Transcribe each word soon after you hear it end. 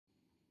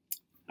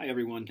Hi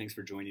everyone, thanks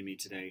for joining me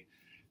today.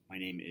 My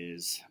name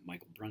is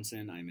Michael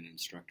Brunson. I'm an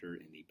instructor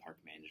in the Park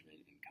Management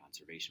and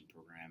Conservation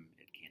program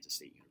at Kansas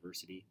State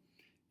University,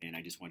 and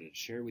I just wanted to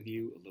share with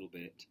you a little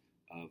bit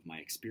of my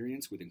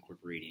experience with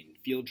incorporating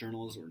field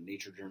journals or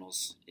nature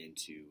journals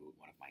into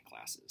one of my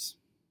classes.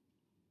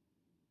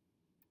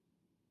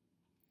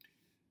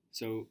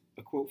 So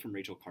a quote from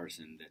Rachel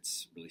Carson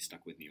that's really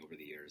stuck with me over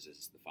the years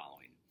is the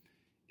following: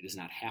 "It is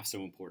not half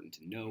so important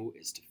to know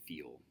as to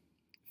feel.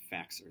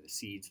 Facts are the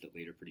seeds that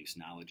later produce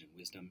knowledge and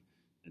wisdom,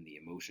 and the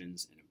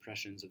emotions and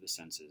impressions of the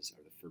senses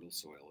are the fertile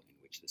soil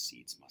in which the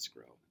seeds must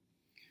grow."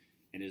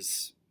 And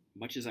as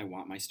much as I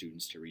want my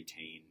students to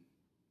retain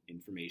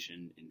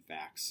information and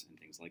facts and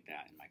things like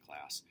that in my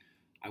class,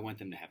 I want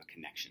them to have a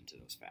connection to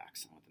those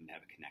facts. I want them to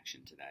have a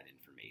connection to that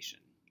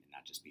information and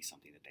not just be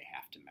something that they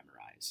have to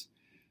memorize.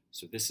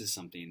 So this is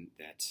something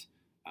that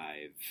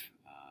I've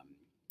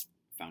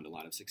found a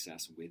lot of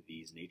success with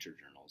these nature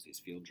journals, these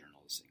field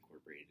journals,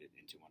 incorporated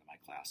into one of my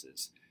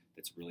classes.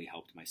 That's really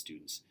helped my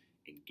students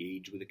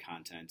engage with the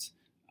content,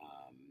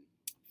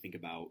 think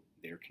about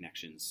their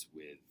connections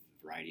with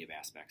a variety of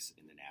aspects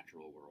in the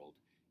natural world,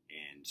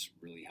 and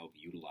really help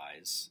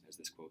utilize, as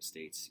this quote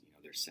states,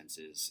 their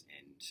senses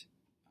and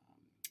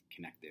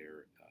connect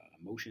their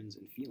emotions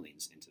and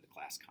feelings into the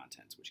class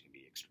contents, which can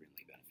be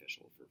extremely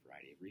beneficial for a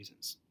variety of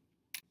reasons.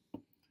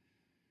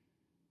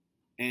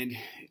 And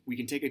we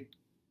can take a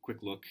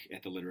quick look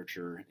at the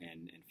literature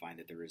and find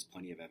that there is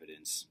plenty of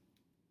evidence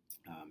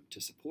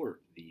to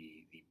support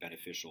the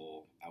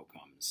beneficial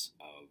outcomes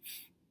of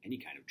any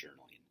kind of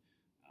journaling,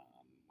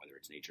 whether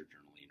it's nature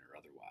journaling or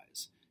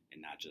otherwise,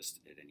 and not just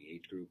at any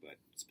age group, but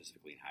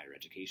specifically in higher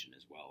education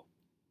as well.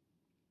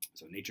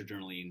 So nature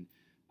journaling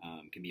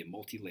can be a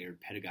multi-layered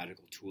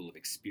pedagogical tool of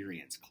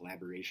experience,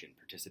 collaboration,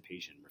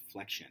 participation,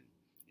 reflection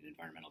in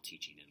environmental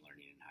teaching and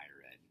learning in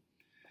higher ed.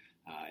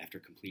 After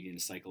completing a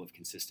cycle of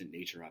consistent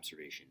nature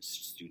observations,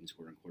 students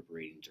were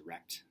incorporating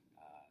direct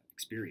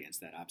experience,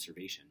 that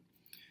observation,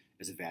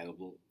 as a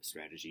valuable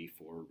strategy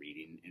for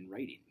reading and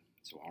writing.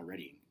 So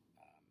already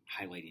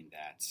highlighting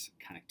that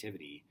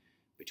connectivity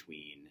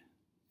between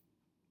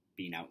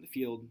being out in the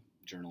field,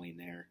 journaling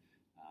there,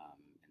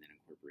 and then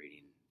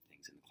incorporating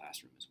things in the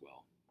classroom as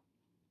well.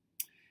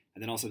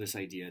 And then also this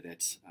idea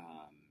that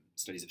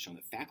studies have shown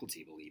that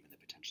faculty believe in the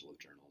potential of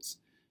journals.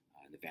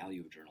 The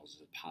value of journals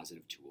is a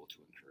positive tool to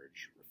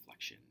encourage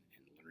reflection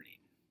and learning.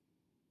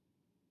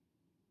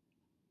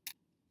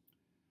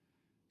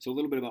 So a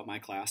little bit about my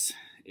class.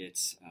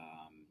 It's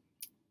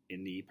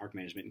in the Park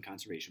Management and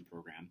Conservation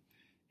program,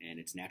 and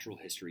it's natural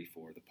history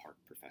for the park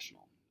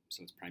professional.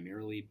 So it's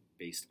primarily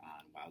based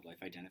on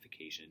wildlife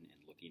identification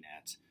and looking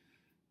at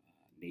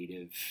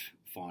native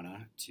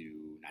fauna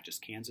to not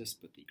just Kansas,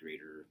 but the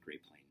greater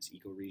Great Plains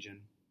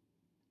ecoregion.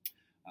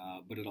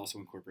 But it also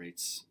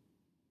incorporates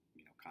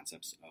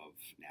concepts of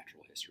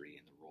natural history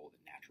and the role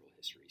that natural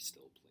history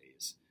still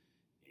plays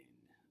in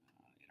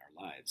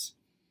our lives.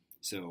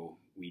 So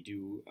we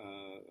do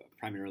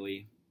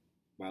primarily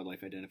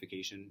wildlife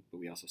identification, but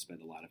we also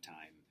spend a lot of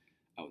time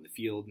out in the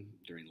field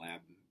during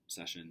lab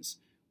sessions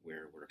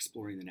where we're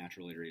exploring the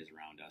natural areas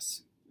around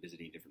us,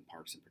 visiting different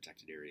parks and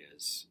protected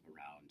areas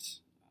around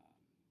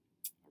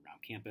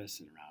campus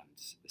and around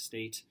the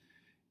state,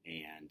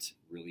 and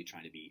really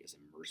trying to be as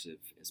immersive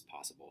as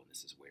possible. And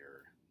this is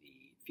where the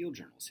field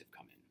journals have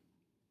come in.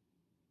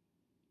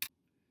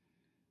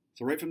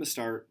 So right from the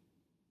start,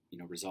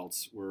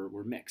 results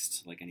were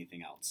mixed, like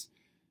anything else.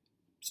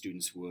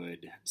 Students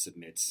would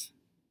submit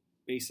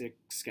basic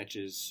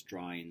sketches,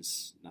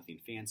 drawings, nothing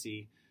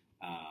fancy,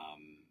 a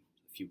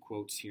few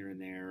quotes here and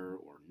there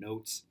or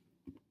notes.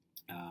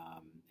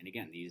 And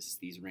again,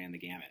 these ran the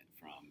gamut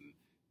from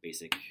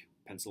basic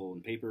pencil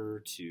and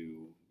paper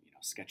to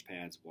sketch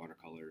pads,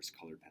 watercolors,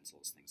 colored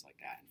pencils, things like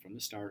that. And from the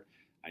start,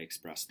 I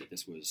expressed that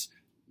this was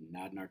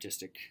not an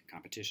artistic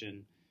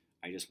competition.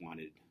 I just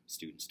wanted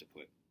students to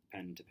put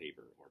pen to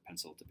paper or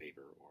pencil to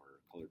paper or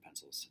colored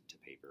pencils to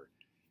paper,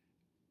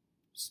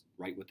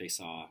 write what they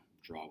saw,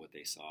 draw what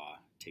they saw,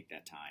 take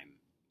that time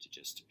to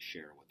just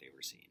share what they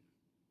were seeing.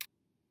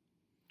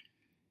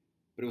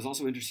 But it was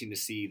also interesting to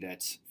see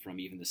that from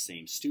even the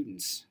same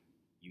students,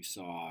 you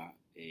saw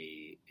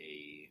a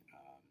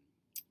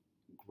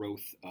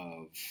growth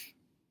of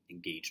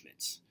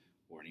engagements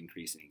or an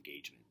increase in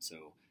engagement.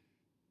 So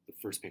the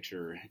first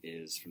picture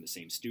is from the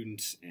same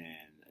student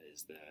and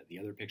is the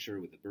other picture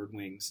with the bird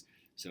wings.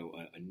 So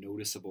a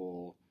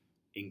noticeable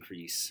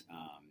increase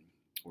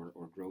or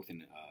growth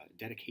in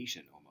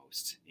dedication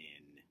almost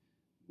in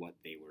what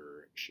they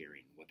were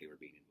sharing, what they were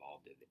being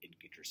involved in,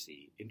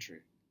 the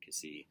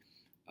intricacy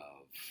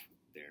of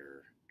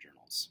their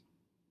journals.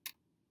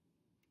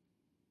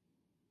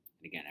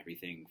 And again,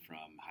 everything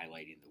from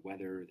highlighting the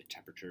weather, the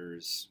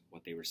temperatures,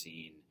 what they were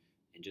seeing,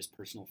 and just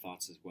personal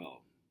thoughts as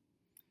well.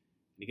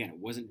 And again, it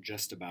wasn't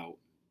just about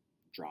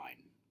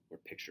drawing or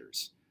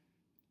pictures.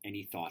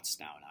 Any thoughts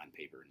down on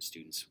paper, and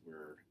students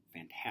were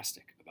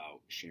fantastic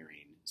about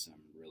sharing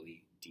some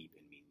really deep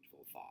and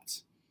meaningful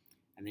thoughts.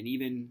 And then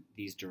even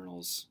these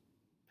journals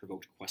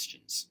provoked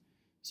questions.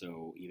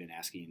 So even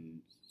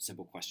asking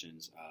simple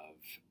questions of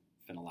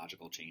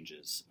phenological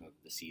changes of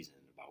the season,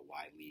 about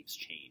why leaves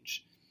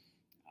change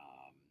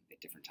at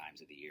different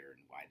times of the year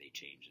and why they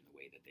change in the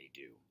way that they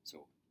do.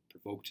 So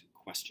provoked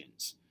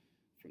questions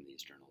from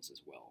these journals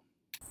as well.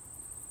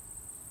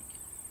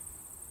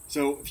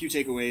 So a few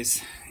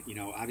takeaways.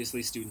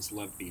 Obviously students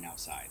loved being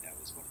outside. That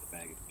was one of the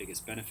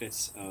biggest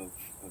benefits of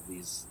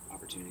these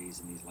opportunities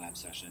in these lab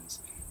sessions.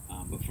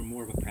 But for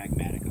more of a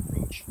pragmatic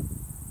approach,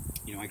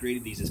 I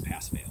graded these as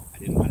pass-fail. I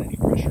didn't want any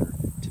pressure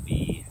to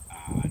be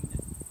on,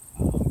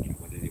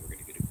 whether they were going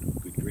to get a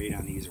good grade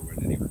on these or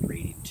whether they were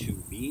grading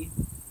to me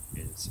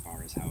as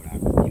far as how I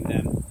would view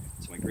them.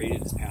 So I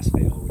graded as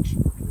pass-fail, which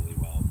worked really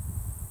well.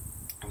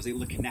 I was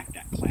able to connect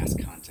that class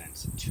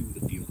content to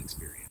the field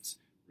experience,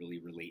 really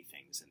relate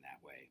things in that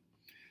way.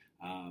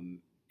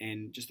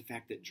 And just the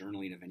fact that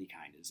journaling of any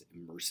kind is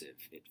immersive.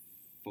 It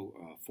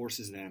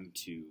forces them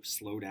to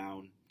slow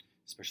down,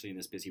 especially in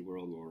this busy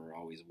world where we're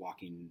always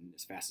walking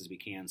as fast as we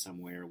can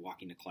somewhere,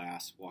 walking to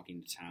class,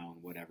 walking to town,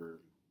 whatever,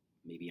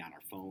 maybe on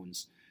our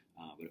phones.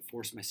 But it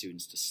forced my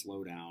students to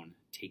slow down,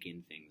 take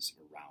in things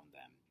around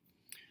them.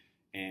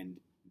 And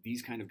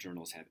these kind of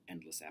journals have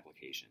endless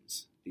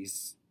applications.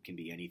 These can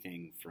be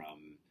anything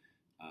from,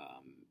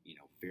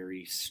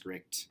 very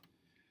strict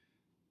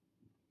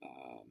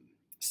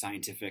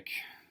scientific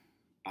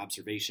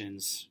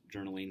observations,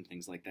 journaling,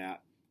 things like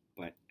that.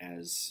 But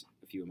as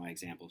a few of my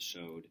examples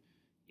showed,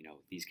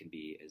 these can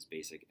be as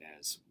basic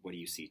as, what do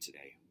you see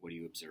today? What do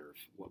you observe?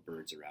 What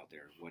birds are out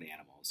there? What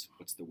animals?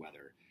 What's the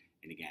weather?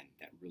 And again,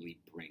 that really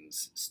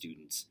brings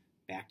students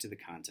back to the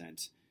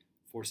content,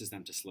 forces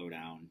them to slow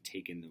down,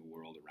 take in the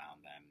world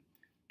around them,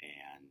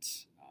 and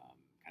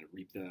kind of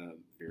reap the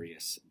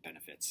various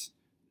benefits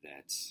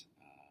that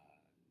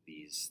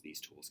these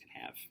tools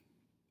can have,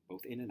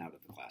 both in and out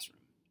of the classroom.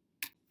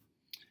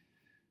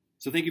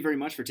 So thank you very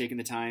much for taking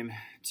the time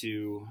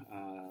to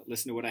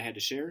listen to what I had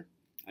to share.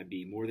 I'd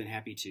be more than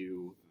happy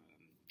to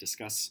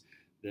discuss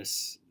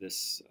this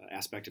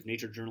aspect of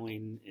nature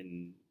journaling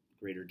in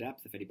greater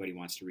depth if anybody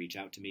wants to reach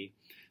out to me.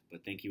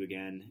 But thank you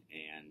again,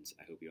 and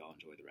I hope you all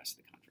enjoy the rest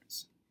of the conference.